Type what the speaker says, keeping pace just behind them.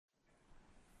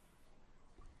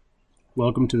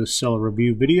Welcome to the cell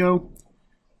review video.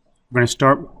 We're going to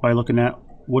start by looking at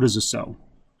what is a cell.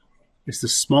 It's the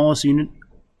smallest unit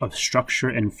of structure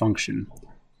and function.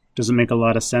 Doesn't make a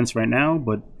lot of sense right now,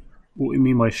 but what we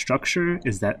mean by structure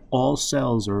is that all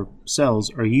cells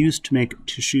are used to make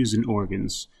tissues and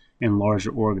organs in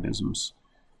larger organisms.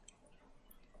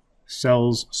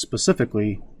 Cells,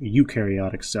 specifically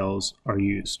eukaryotic cells, are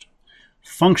used.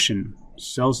 Function.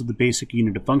 Cells are the basic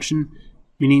unit of function,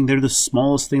 meaning they're the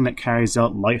smallest thing that carries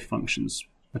out life functions,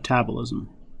 metabolism.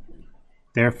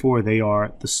 Therefore, they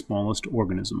are the smallest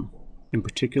organism, in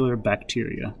particular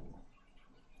bacteria.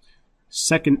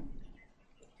 Second,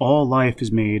 all life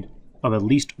is made of at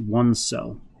least one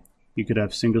cell. You could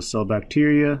have single-cell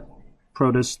bacteria,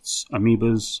 protists,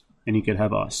 amoebas, and you could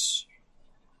have us.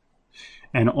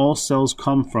 And all cells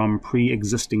come from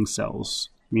pre-existing cells,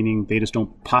 meaning they just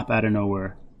don't pop out of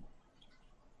nowhere.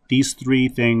 These three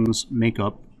things make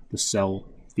up the cell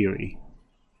theory.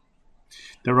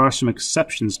 There are some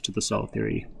exceptions to the cell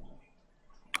theory.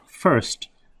 First,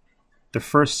 the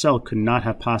first cell could not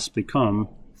have possibly come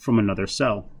from another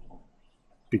cell,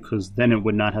 because then it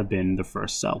would not have been the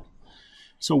first cell.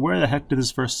 So where the heck did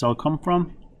this first cell come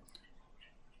from?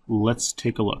 Let's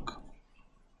take a look.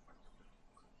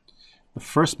 The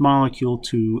first molecule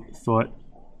thought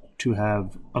to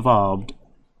have evolved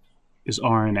is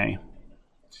RNA.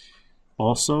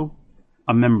 Also,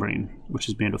 a membrane, which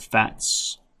is made of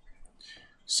fats.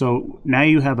 So now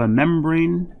you have a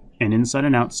membrane, an inside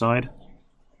and outside,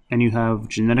 and you have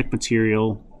genetic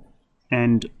material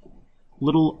and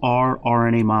little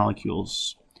rRNA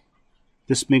molecules.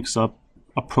 This makes up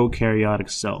a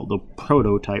prokaryotic cell, the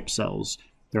prototype cells.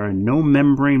 There are no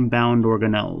membrane-bound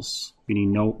organelles,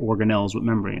 meaning no organelles with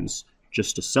membranes,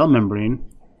 just a cell membrane,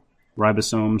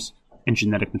 ribosomes, and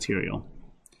genetic material.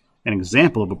 An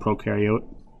example of a prokaryote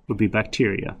would be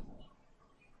bacteria.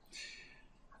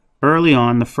 Early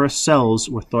on, the first cells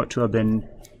were thought to have been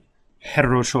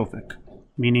heterotrophic,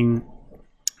 meaning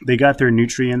they got their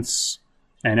nutrients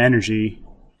and energy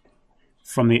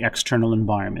from the external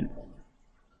environment.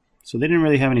 So they didn't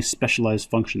really have any specialized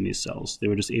function, these cells. They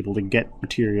were just able to get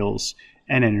materials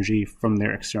and energy from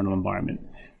their external environment.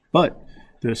 But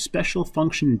their special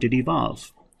function did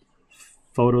evolve: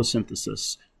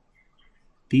 photosynthesis.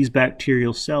 These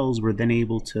bacterial cells were then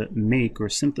able to make or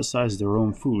synthesize their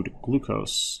own food,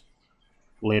 glucose.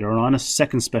 Later on, a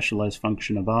second specialized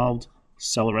function evolved: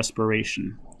 cell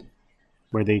respiration,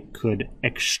 where they could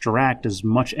extract as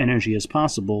much energy as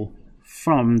possible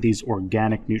from these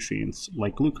organic nutrients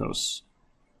like glucose.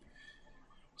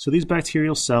 So these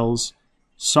bacterial cells,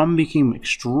 some became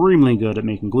extremely good at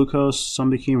making glucose, some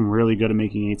became really good at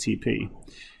making ATP.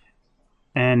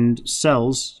 And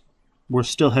cells were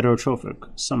still heterotrophic,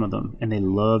 some of them, and they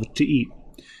loved to eat.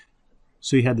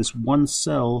 So you had this one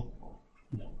cell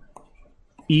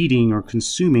eating or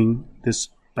consuming this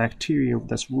bacteria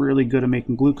that's really good at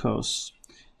making glucose.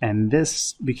 And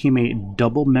this became a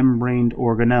double-membraned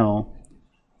organelle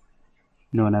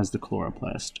known as the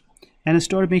chloroplast. And it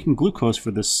started making glucose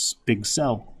for this big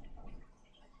cell.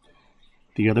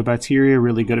 The other bacteria,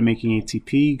 really good at making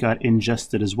ATP, got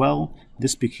ingested as well.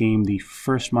 This became the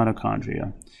first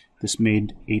mitochondria. This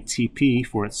made ATP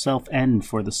for itself and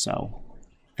for the cell.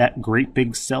 That great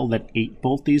big cell that ate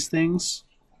both these things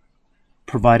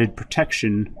provided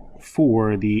protection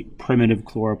for the primitive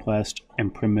chloroplast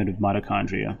and primitive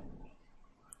mitochondria.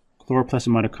 Chloroplast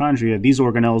and mitochondria, these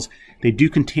organelles, they do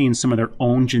contain some of their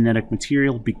own genetic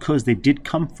material because they did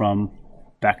come from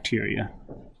bacteria.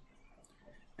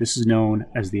 This is known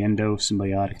as the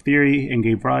endosymbiotic theory and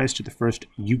gave rise to the first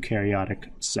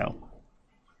eukaryotic cell.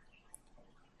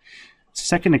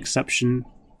 Second exception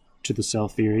to the cell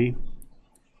theory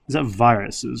is that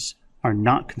viruses are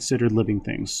not considered living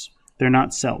things. They're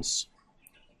not cells.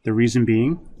 The reason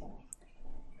being,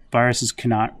 viruses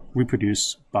cannot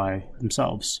reproduce by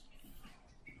themselves.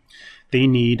 They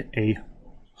need a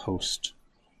host.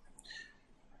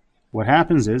 What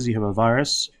happens is you have a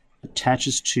virus,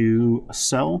 attaches to a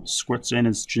cell, squirts in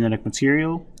its genetic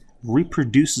material,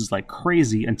 reproduces like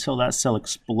crazy until that cell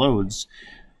explodes,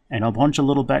 and a bunch of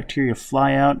little bacteria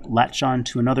fly out, latch on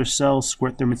to another cell,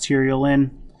 squirt their material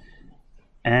in,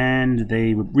 and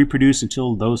they reproduce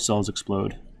until those cells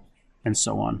explode, and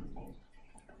so on.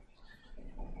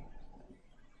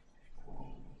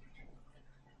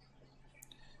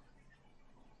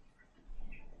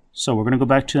 So we're going to go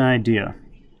back to an idea.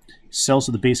 Cells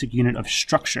are the basic unit of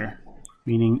structure,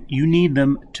 meaning you need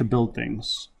them to build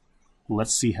things.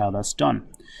 Let's see how that's done.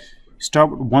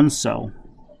 Start with one cell.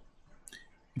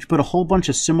 If you put a whole bunch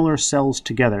of similar cells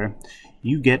together,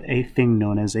 you get a thing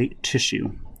known as a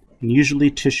tissue. And usually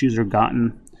tissues are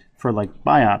gotten for like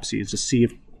biopsies to see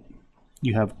if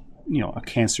you have, a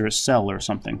cancerous cell or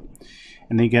something.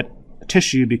 And they get a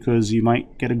tissue because you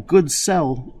might get a good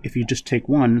cell if you just take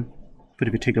one, but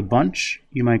if you take a bunch,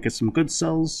 you might get some good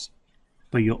cells,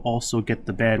 but you'll also get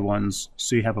the bad ones,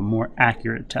 so you have a more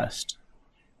accurate test.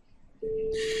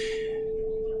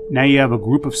 Now you have a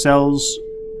group of cells,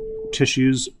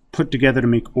 tissues, put together to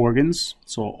make organs.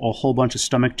 So a whole bunch of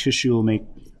stomach tissue will make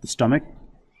the stomach.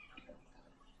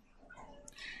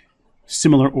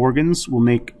 Similar organs will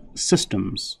make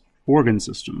systems, organ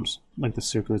systems, like the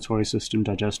circulatory system,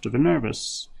 digestive, and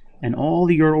nervous. And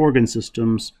all your organ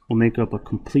systems will make up a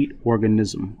complete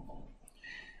organism.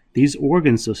 These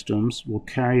organ systems will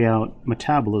carry out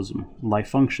metabolism, life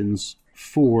functions,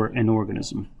 for an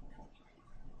organism.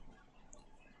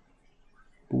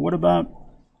 But what about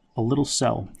a little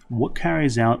cell? What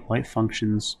carries out life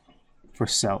functions for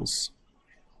cells?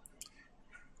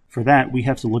 For that, we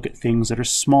have to look at things that are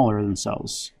smaller than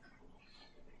cells.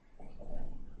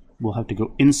 We'll have to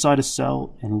go inside a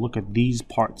cell and look at these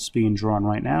parts being drawn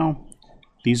right now.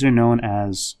 These are known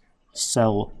as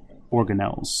cell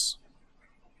organelles.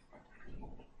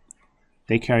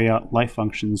 They carry out life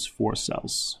functions for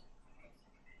cells.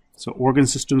 So organ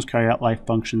systems carry out life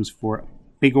functions for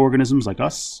big organisms like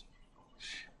us.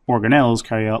 Organelles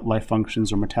carry out life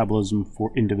functions or metabolism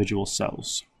for individual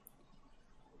cells.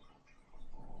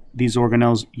 These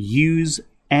organelles use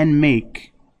and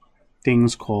make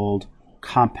things called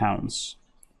compounds.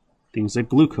 Things like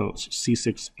glucose,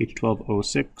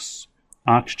 C6H12O6,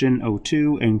 oxygen,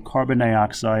 O2, and carbon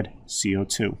dioxide,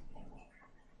 CO2.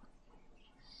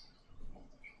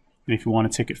 And if you want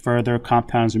to take it further,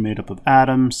 compounds are made up of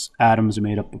atoms. Atoms are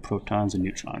made up of protons and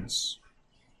neutrons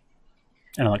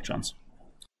and electrons.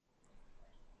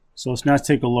 So let's now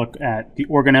take a look at the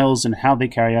organelles and how they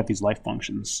carry out these life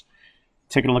functions.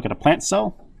 Taking a look at a plant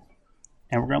cell,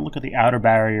 and we're going to look at the outer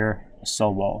barrier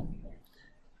cell wall.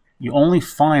 You only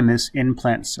find this in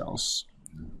plant cells,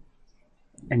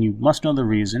 and you must know the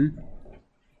reason.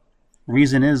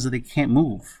 Reason is that they can't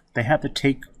move. They have to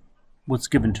take what's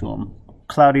given to them.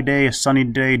 Cloudy day, a sunny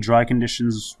day, dry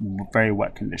conditions, very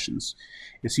wet conditions.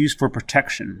 It's used for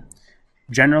protection.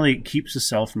 Generally, it keeps the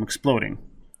cell from exploding.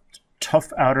 It's a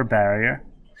tough outer barrier.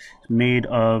 It's made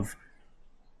of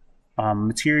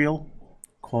material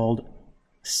called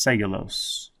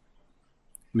cellulose.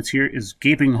 Material is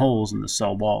gaping holes in the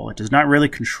cell wall. It does not really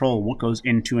control what goes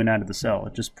into and out of the cell.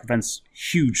 It just prevents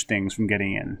huge things from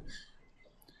getting in.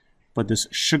 But this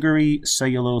sugary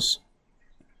cellulose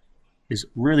is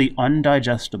really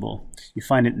undigestible. You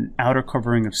find it in outer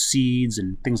covering of seeds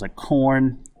and things like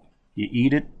corn. You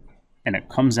eat it, and it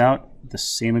comes out the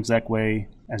same exact way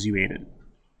as you ate it.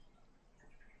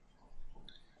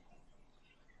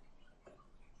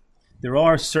 There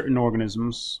are certain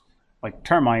organisms, like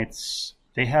termites,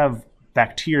 they have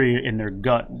bacteria in their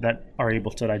gut that are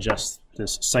able to digest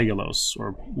this cellulose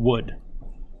or wood.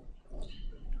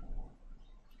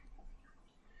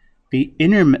 The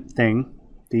inner thing,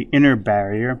 the inner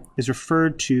barrier, is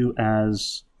referred to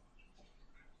as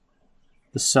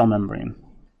the cell membrane.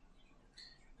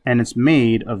 And it's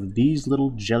made of these little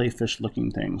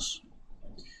jellyfish-looking things,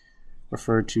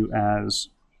 referred to as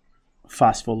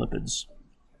phospholipids.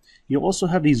 You also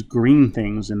have these green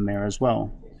things in there as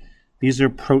well. These are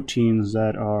proteins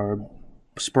that are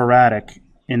sporadic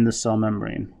in the cell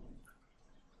membrane.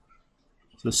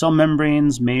 So the cell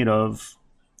membrane's made of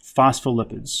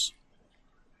phospholipids,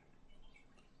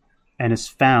 and is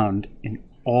found in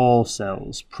all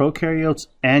cells, prokaryotes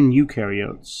and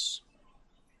eukaryotes.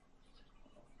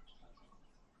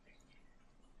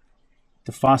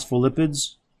 The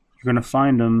phospholipids, you're going to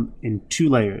find them in two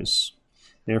layers.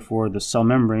 Therefore, the cell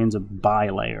membrane is a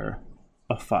bilayer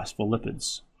of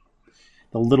phospholipids.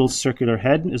 The little circular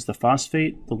head is the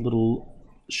phosphate. The little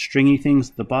stringy things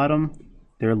at the bottom,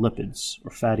 they're lipids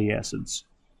or fatty acids.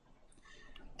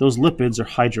 Those lipids are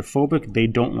hydrophobic. They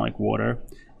don't like water.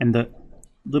 And the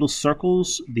little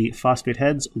circles, the phosphate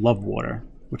heads, love water,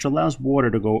 which allows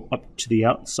water to go up to the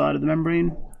outside of the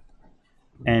membrane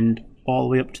and all the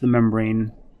way up to the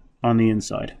membrane on the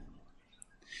inside.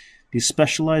 These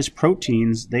specialized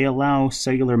proteins, they allow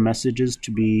cellular messages to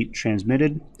be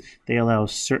transmitted. They allow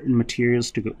certain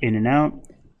materials to go in and out,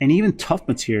 and even tough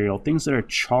material, things that are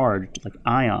charged, like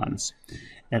ions.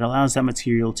 It allows that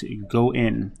material to go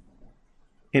in.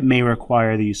 It may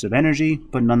require the use of energy,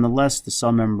 but nonetheless, the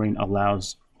cell membrane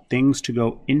allows things to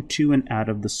go into and out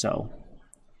of the cell.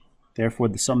 Therefore,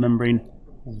 the cell membrane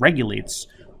regulates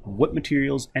what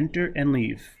materials enter and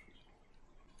leave.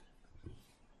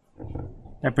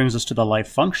 That brings us to the life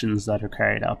functions that are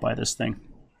carried out by this thing.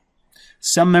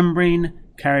 Cell membrane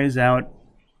carries out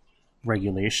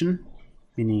Regulation,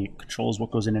 meaning it controls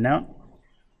what goes in and out.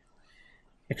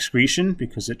 Excretion,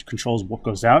 because it controls what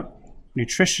goes out.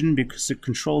 Nutrition, because it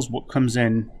controls what comes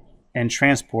in. And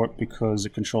transport, because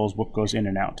it controls what goes in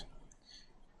and out.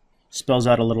 Spells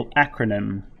out a little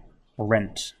acronym,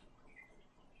 RENT.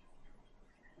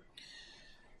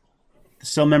 The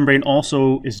cell membrane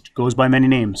also goes by many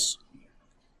names.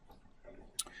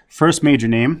 First major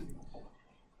name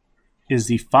is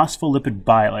the phospholipid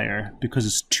bilayer, because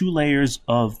it's 2 layers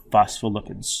of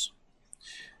phospholipids.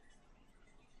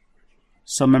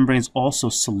 Cell membrane is also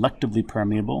selectively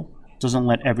permeable, doesn't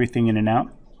let everything in and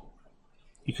out.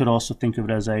 You could also think of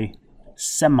it as a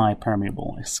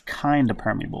semi-permeable. It's kind of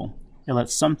permeable. It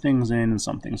lets some things in and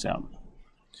some things out.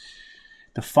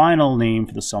 The final name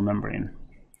for the cell membrane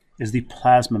is the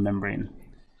plasma membrane.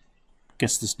 It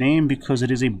gets this name because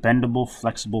it is a bendable,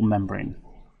 flexible membrane.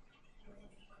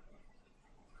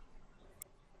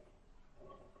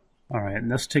 Alright,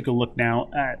 let's take a look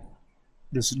now at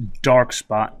this dark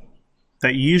spot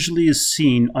that usually is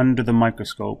seen under the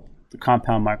microscope, the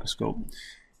compound microscope.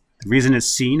 The reason it's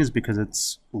seen is because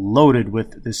it's loaded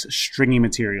with this stringy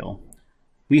material.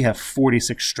 We have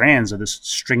 46 strands of this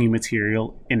stringy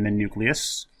material in the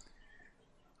nucleus,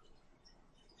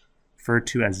 referred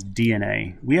to as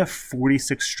DNA. We have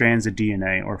 46 strands of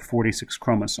DNA, or 46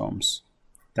 chromosomes.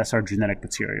 That's our genetic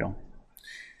material.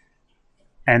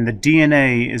 And the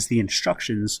DNA is the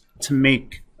instructions to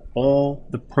make all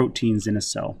the proteins in a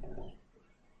cell.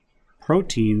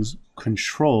 Proteins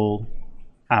control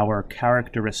our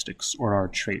characteristics, or our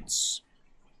traits.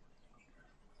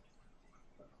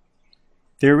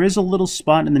 There is a little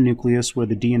spot in the nucleus where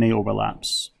the DNA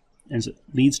overlaps, and it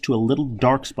leads to a little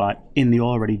dark spot in the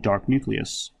already dark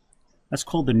nucleus. That's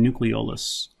called the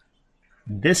nucleolus.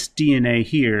 This DNA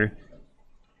here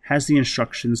has the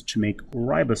instructions to make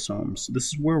ribosomes. This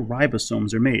is where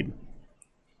ribosomes are made.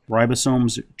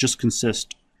 Ribosomes just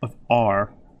consist of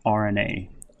rRNA,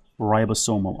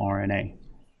 ribosomal RNA.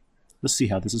 Let's see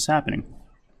how this is happening.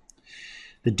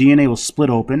 The DNA will split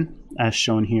open, as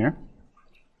shown here,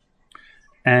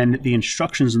 and the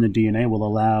instructions in the DNA will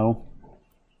allow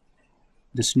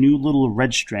this new little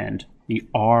red strand, the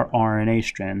rRNA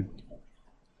strand,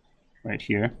 right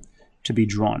here, to be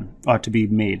drawn, or to be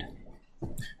made.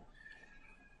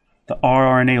 The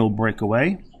rRNA will break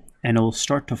away, and it will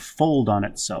start to fold on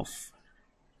itself.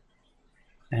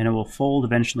 And it will fold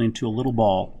eventually into a little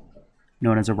ball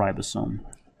known as a ribosome.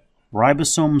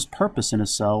 Ribosome's purpose in a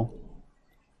cell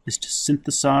is to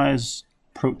synthesize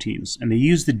proteins, and they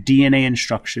use the DNA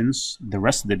instructions, the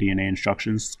rest of the DNA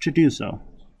instructions, to do so.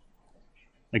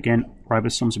 Again,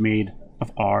 ribosomes are made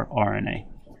of rRNA.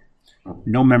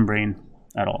 No membrane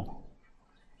at all.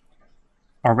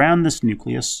 Around this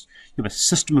nucleus, you have a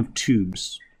system of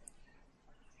tubes.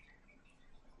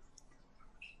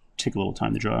 Take a little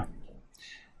time to draw.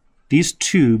 These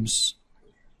tubes,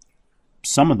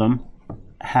 some of them,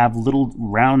 have little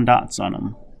round dots on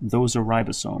them. Those are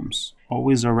ribosomes.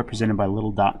 Always are represented by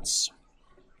little dots.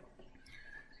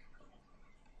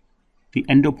 The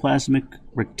endoplasmic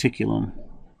reticulum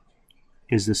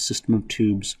is the system of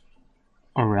tubes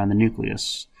around the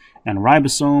nucleus, and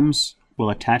ribosomes will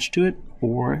attach to it,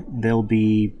 or they'll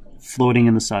be floating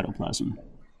in the cytoplasm.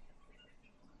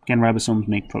 Again, ribosomes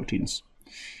make proteins.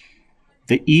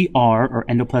 The ER, or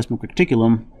endoplasmic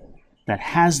reticulum, that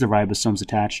has the ribosomes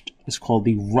attached is called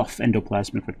the rough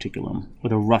endoplasmic reticulum, or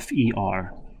the rough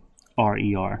ER,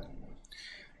 RER.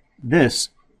 This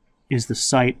is the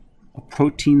site of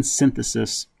protein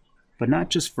synthesis, but not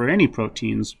just for any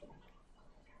proteins.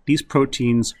 These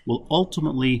proteins will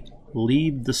ultimately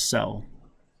leave the cell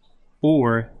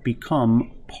or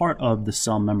become part of the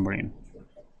cell membrane.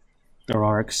 There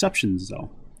are exceptions,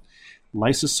 though.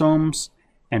 Lysosomes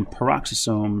and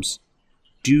peroxisomes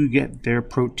do get their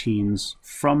proteins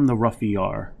from the rough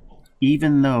ER,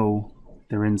 even though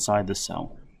they're inside the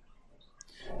cell.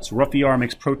 So rough ER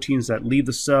makes proteins that leave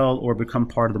the cell or become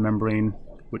part of the membrane,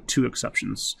 with 2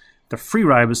 exceptions. The free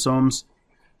ribosomes,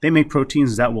 they make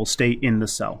proteins that will stay in the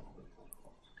cell.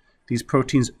 These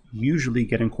proteins usually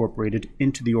get incorporated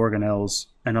into the organelles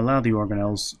and allow the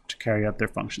organelles to carry out their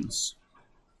functions.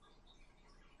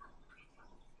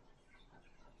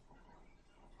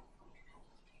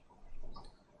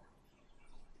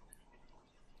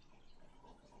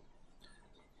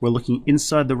 We're looking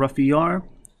inside the rough ER.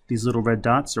 These little red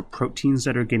dots are proteins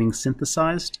that are getting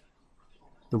synthesized.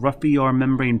 The rough ER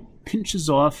membrane pinches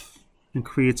off and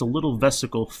creates a little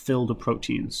vesicle filled with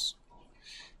proteins.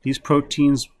 These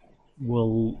proteins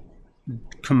will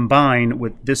combine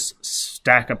with this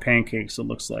stack of pancakes, it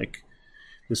looks like.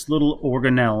 This little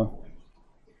organelle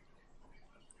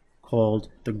called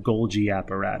the Golgi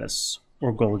apparatus,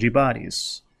 or Golgi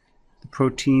bodies. The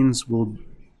proteins will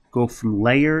go from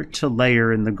layer to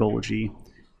layer in the Golgi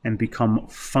and become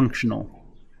functional.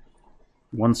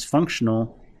 Once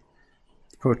functional,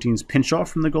 the proteins pinch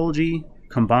off from the Golgi,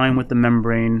 combine with the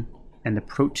membrane, and the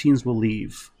proteins will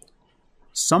leave.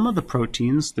 Some of the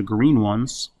proteins, the green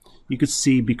ones, you could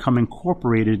see become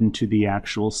incorporated into the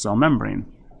actual cell membrane.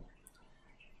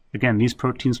 Again, these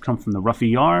proteins come from the rough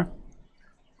ER.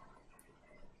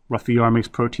 Rough ER makes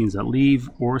proteins that leave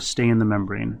or stay in the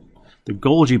membrane. The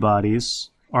Golgi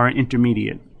bodies are an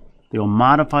intermediate. They will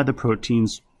modify the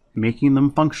proteins, making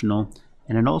them functional,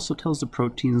 and it also tells the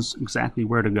proteins exactly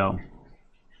where to go.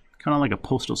 Kind of like a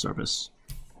postal service.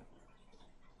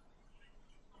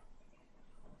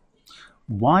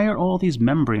 Why are all these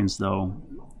membranes, though,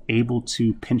 able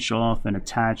to pinch off and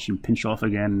attach and pinch off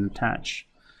again and attach?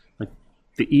 Like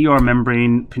the ER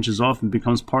membrane pinches off and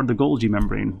becomes part of the Golgi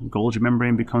membrane. Golgi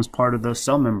membrane becomes part of the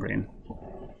cell membrane.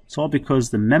 It's all because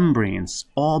the membranes,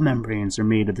 all membranes, are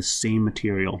made of the same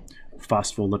material,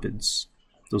 phospholipids,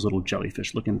 those little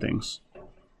jellyfish-looking things.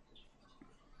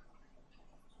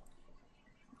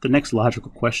 The next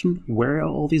logical question, where are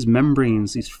all these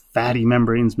membranes, these fatty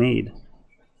membranes, made?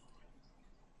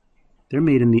 They're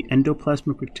made in the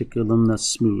endoplasmic reticulum that's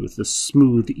smooth, the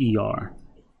smooth ER.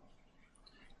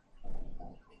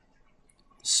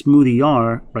 Smooth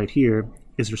ER, right here,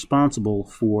 is responsible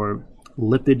for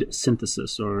lipid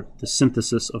synthesis, or the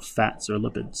synthesis of fats or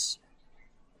lipids.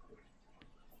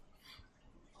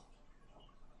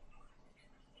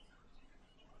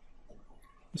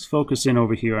 Let's focus in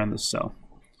over here on this cell.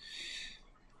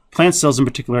 Plant cells in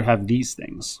particular have these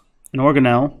things. An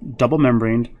organelle,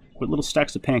 double-membraned, with little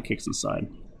stacks of pancakes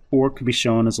inside, or could be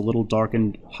shown as a little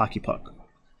darkened hockey puck.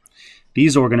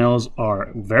 These organelles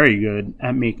are very good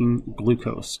at making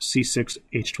glucose,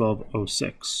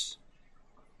 C6H12O6.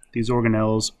 These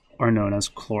organelles are known as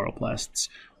chloroplasts,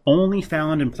 only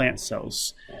found in plant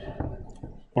cells,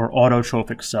 or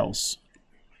autotrophic cells,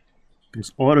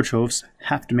 because autotrophs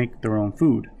have to make their own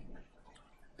food.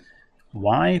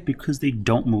 Why? Because they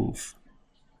don't move.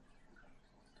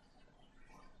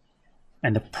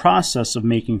 And the process of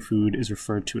making food is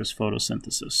referred to as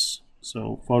photosynthesis.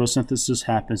 So photosynthesis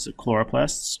happens at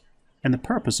chloroplasts, and the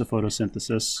purpose of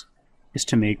photosynthesis is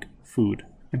to make food,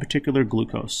 in particular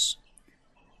glucose.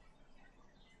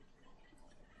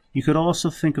 You could also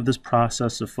think of this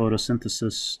process of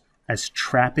photosynthesis as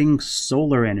trapping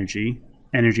solar energy,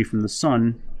 energy from the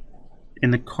sun, in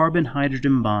the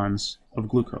carbon-hydrogen bonds of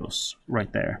glucose,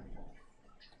 right there.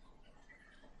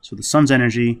 So the sun's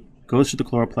energy goes to the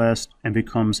chloroplast and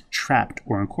becomes trapped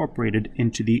or incorporated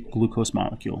into the glucose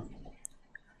molecule.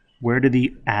 Where do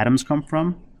the atoms come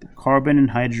from? The carbon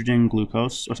and oxygen and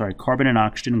glucose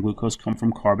come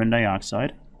from carbon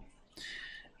dioxide.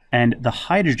 And the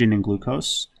hydrogen in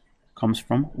glucose comes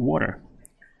from water.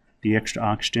 The extra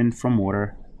oxygen from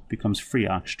water becomes free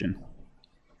oxygen.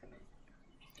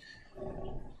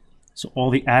 So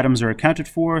all the atoms are accounted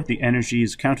for, the energy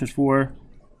is accounted for.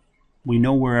 We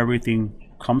know where everything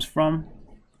comes from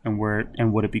and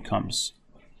what it becomes.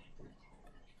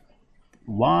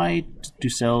 Why do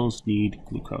cells need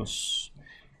glucose?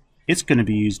 It's going to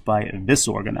be used by this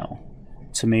organelle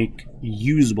to make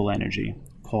usable energy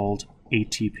called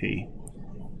ATP.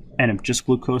 And if just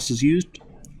glucose is used,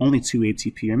 only 2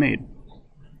 ATP are made.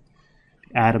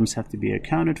 The atoms have to be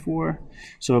accounted for.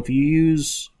 So if you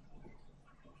use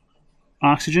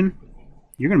oxygen,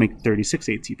 you're going to make 36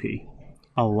 ATP,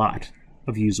 a lot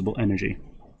of usable energy.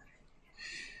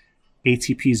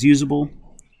 ATP is usable,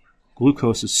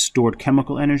 glucose is stored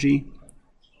chemical energy,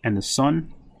 and the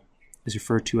sun is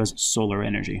referred to as solar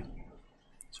energy.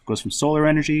 So it goes from solar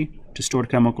energy to stored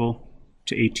chemical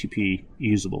to ATP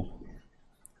usable.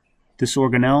 This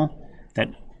organelle that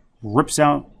rips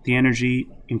out the energy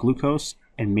in glucose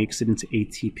and makes it into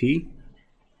ATP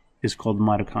is called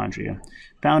mitochondria.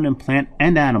 Found in plant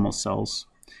and animal cells,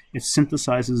 it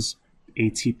synthesizes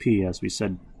ATP, as we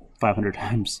said 500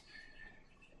 times.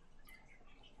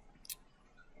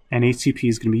 And ATP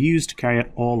is going to be used to carry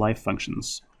out all life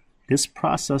functions. This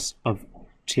process of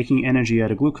taking energy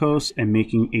out of glucose and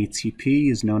making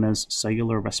ATP is known as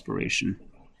cellular respiration.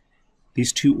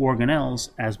 These two organelles,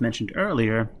 as mentioned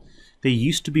earlier, they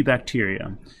used to be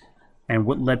bacteria. And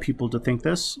what led people to think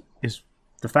this is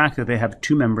the fact that they have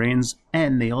two membranes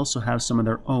and they also have some of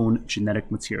their own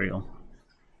genetic material.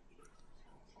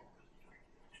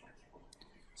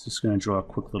 So just going to draw a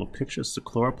quick little picture. It's the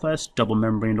chloroplast,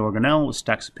 double-membraned organelle with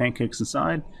stacks of pancakes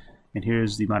inside. And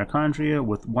here's the mitochondria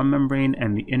with one membrane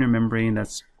and the inner membrane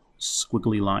that's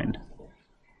squiggly lined.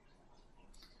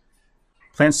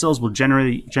 Plant cells will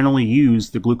generally use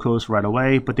the glucose right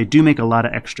away, but they do make a lot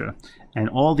of extra. And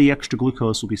all the extra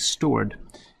glucose will be stored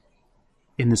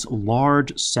in this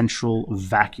large central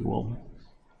vacuole.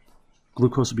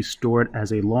 Glucose will be stored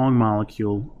as a long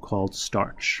molecule called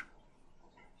starch.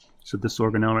 So this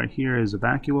organelle right here is a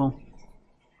vacuole.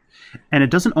 And it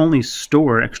doesn't only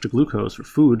store extra glucose for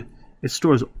food, it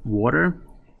stores water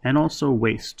and also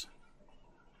waste.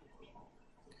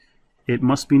 It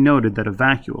must be noted that a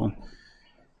vacuole,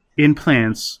 in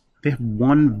plants, they have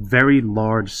one very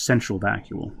large central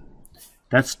vacuole.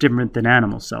 That's different than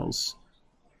animal cells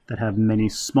that have many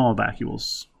small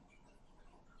vacuoles.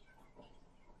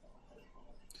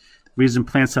 The reason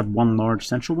plants have one large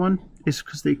central one is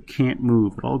because they can't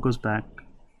move. It all goes back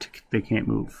to they can't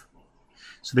move.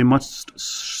 So they must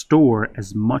store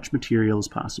as much material as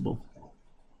possible.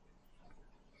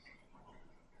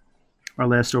 Our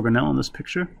last organelle in this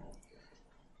picture,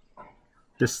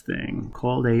 this thing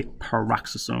called a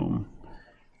peroxisome.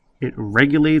 It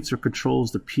regulates or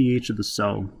controls the pH of the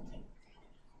cell,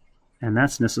 and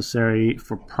that's necessary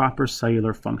for proper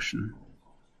cellular function.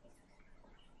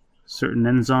 Certain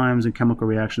enzymes and chemical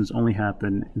reactions only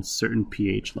happen in certain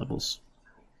pH levels.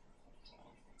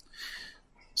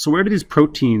 So where do these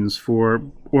proteins for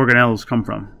organelles come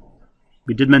from?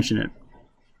 We did mention it.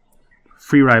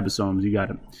 Free ribosomes, you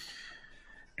got it.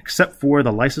 Except for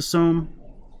the lysosome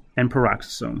and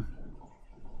peroxisome.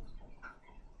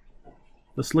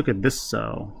 Let's look at this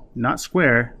cell. Not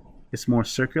square, it's more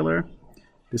circular.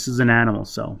 This is an animal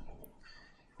cell.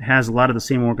 It has a lot of the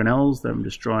same organelles that I'm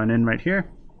just drawing in right here.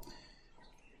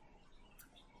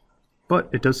 But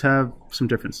it does have some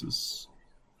differences.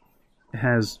 It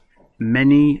has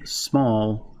many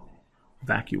small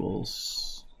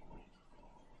vacuoles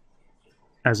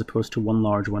as opposed to one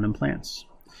large one in plants.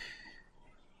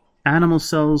 Animal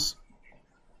cells,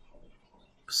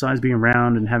 besides being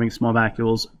round and having small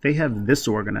vacuoles, they have this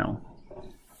organelle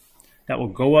that will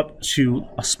go up to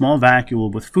a small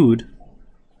vacuole with food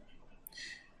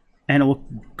and it will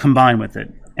combine with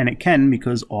it. And it can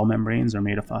because all membranes are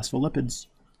made of phospholipids.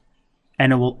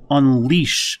 And it will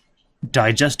unleash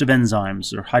digestive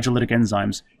enzymes or hydrolytic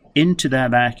enzymes into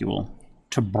that vacuole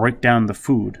to break down the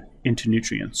food into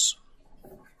nutrients.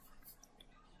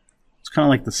 It's kind of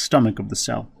like the stomach of the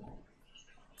cell.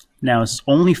 Now, it's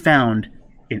only found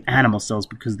in animal cells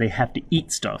because they have to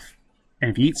eat stuff. And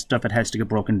if you eat stuff, it has to get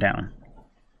broken down.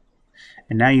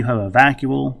 And now you have a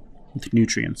vacuole with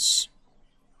nutrients.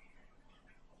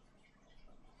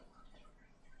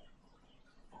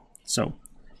 So,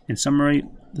 in summary,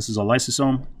 this is a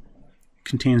lysosome.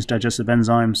 Contains digestive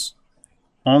enzymes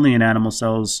only in animal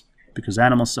cells because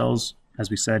animal cells,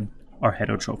 as we said, are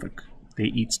heterotrophic. They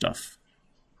eat stuff.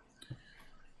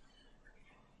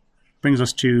 Brings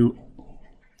us to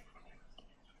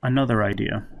another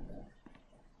idea.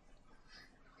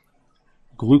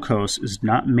 Glucose is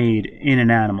not made in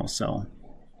an animal cell.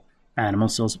 Animal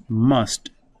cells must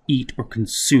eat or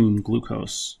consume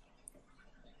glucose.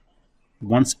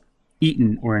 Once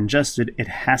eaten or ingested, it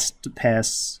has to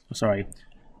pass,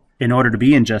 in order to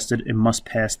be ingested, it must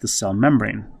pass the cell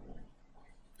membrane.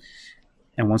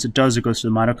 And once it does, it goes to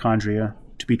the mitochondria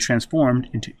to be transformed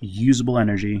into usable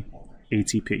energy,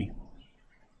 ATP.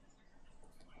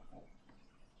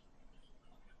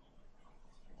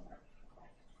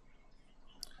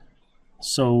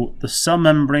 So the cell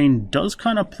membrane does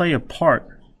kind of play a part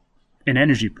in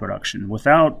energy production.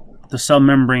 Without the cell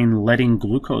membrane letting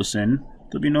glucose in,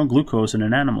 there'll be no glucose in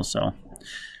an animal cell.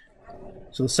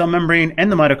 So the cell membrane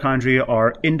and the mitochondria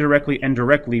are indirectly and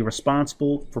directly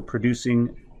responsible for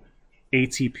producing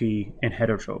ATP in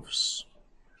heterotrophs,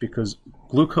 because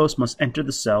glucose must enter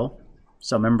the cell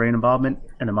membrane involvement,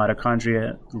 and the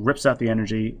mitochondria rips out the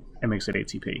energy and makes it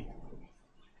ATP.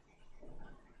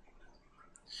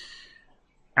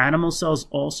 Animal cells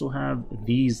also have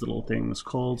these little things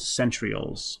called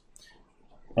centrioles,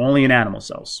 only in animal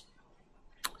cells.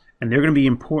 And they're going to be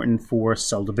important for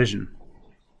cell division.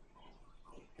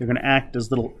 They're going to act as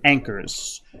little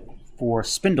anchors for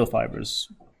spindle fibers,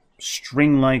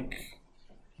 string-like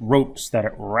ropes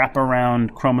that wrap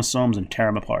around chromosomes and tear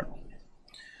them apart.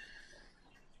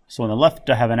 So on the left,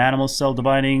 I have an animal cell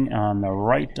dividing. On the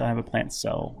right, I have a plant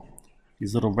cell.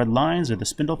 These little red lines are the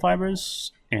spindle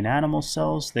fibers. In animal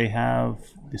cells, they have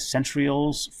the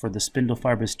centrioles for the spindle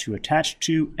fibers to attach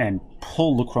to and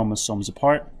pull the chromosomes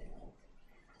apart.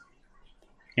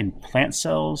 In plant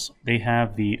cells, they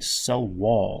have the cell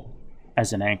wall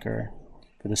as an anchor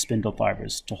for the spindle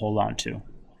fibers to hold on to.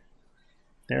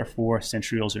 Therefore,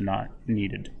 centrioles are not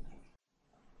needed.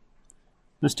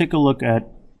 Let's take a look at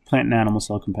plant and animal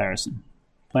cell comparison.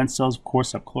 Plant cells, of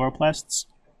course, have chloroplasts.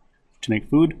 to make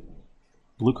food,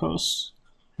 glucose.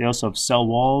 They also have cell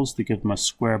walls that give them a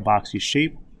square boxy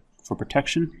shape for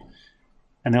protection,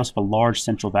 and they also have a large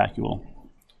central vacuole.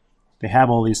 They have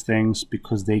all these things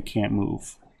because they can't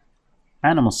move.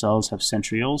 Animal cells have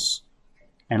centrioles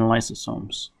and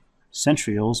lysosomes.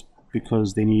 Centrioles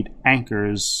because they need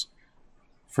anchors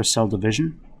for cell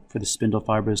division, for the spindle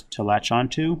fibers to latch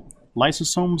onto.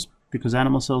 Lysosomes because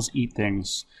animal cells eat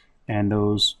things, and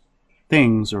those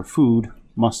things or food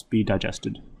must be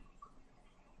digested.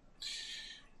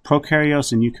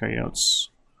 Prokaryotes and eukaryotes.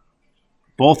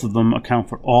 Both of them account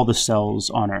for all the cells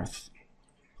on Earth.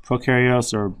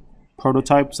 Prokaryotes are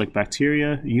prototypes like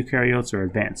bacteria. Eukaryotes are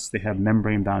advanced. They have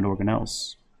membrane-bound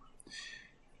organelles.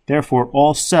 Therefore,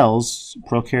 all cells,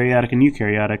 prokaryotic and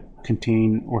eukaryotic,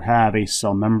 contain or have a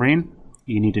cell membrane.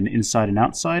 You need an inside and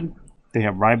outside. They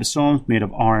have ribosomes made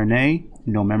of RNA,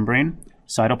 no membrane.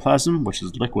 Cytoplasm, which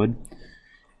is liquid,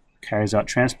 carries out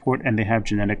transport, and they have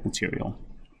genetic material.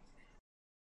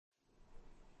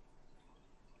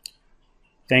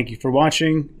 Thank you for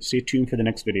watching. Stay tuned for the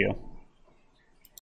next video.